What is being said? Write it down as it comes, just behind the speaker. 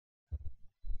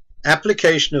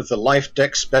Application of the Life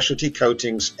Deck Specialty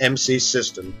Coatings MC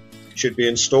system should be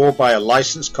installed by a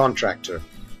licensed contractor.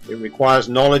 It requires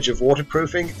knowledge of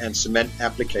waterproofing and cement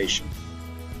application.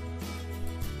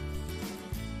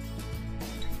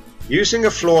 Using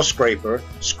a floor scraper,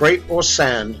 scrape or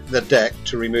sand the deck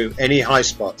to remove any high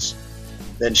spots.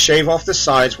 Then shave off the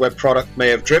sides where product may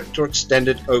have dripped or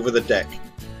extended over the deck.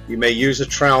 You may use a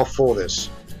trowel for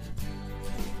this.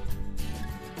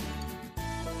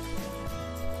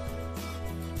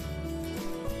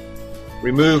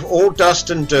 Remove all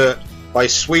dust and dirt by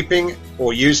sweeping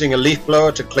or using a leaf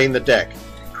blower to clean the deck,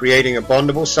 creating a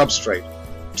bondable substrate.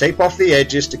 Tape off the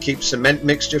edges to keep cement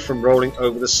mixture from rolling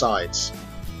over the sides.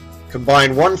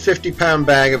 Combine one 50-pound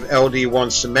bag of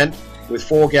LD1 cement with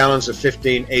 4 gallons of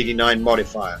 1589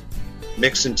 modifier.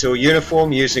 Mix until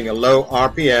uniform using a low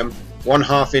RPM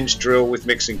 1/2 inch drill with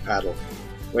mixing paddle.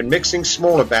 When mixing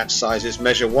smaller batch sizes,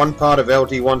 measure 1 part of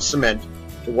LD1 cement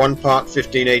to 1 part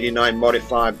 1589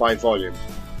 modifier by volume.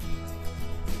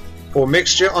 Pour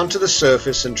mixture onto the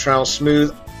surface and trowel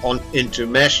smooth into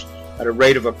mesh at a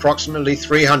rate of approximately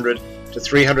 300 to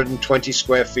 320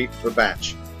 square feet per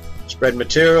batch. Spread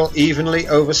material evenly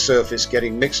over surface,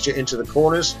 getting mixture into the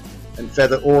corners, and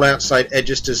feather all outside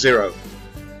edges to 0.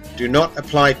 Do not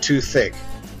apply too thick.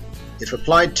 If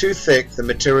applied too thick, the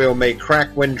material may crack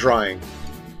when drying.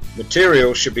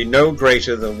 Material should be no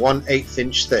greater than 1/8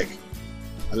 inch thick.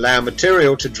 Allow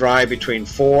material to dry between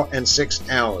 4 and 6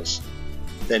 hours.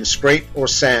 Then scrape or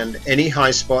sand any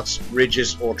high spots,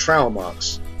 ridges, or trowel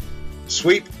marks.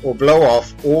 Sweep or blow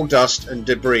off all dust and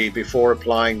debris before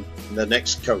applying the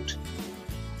next coat.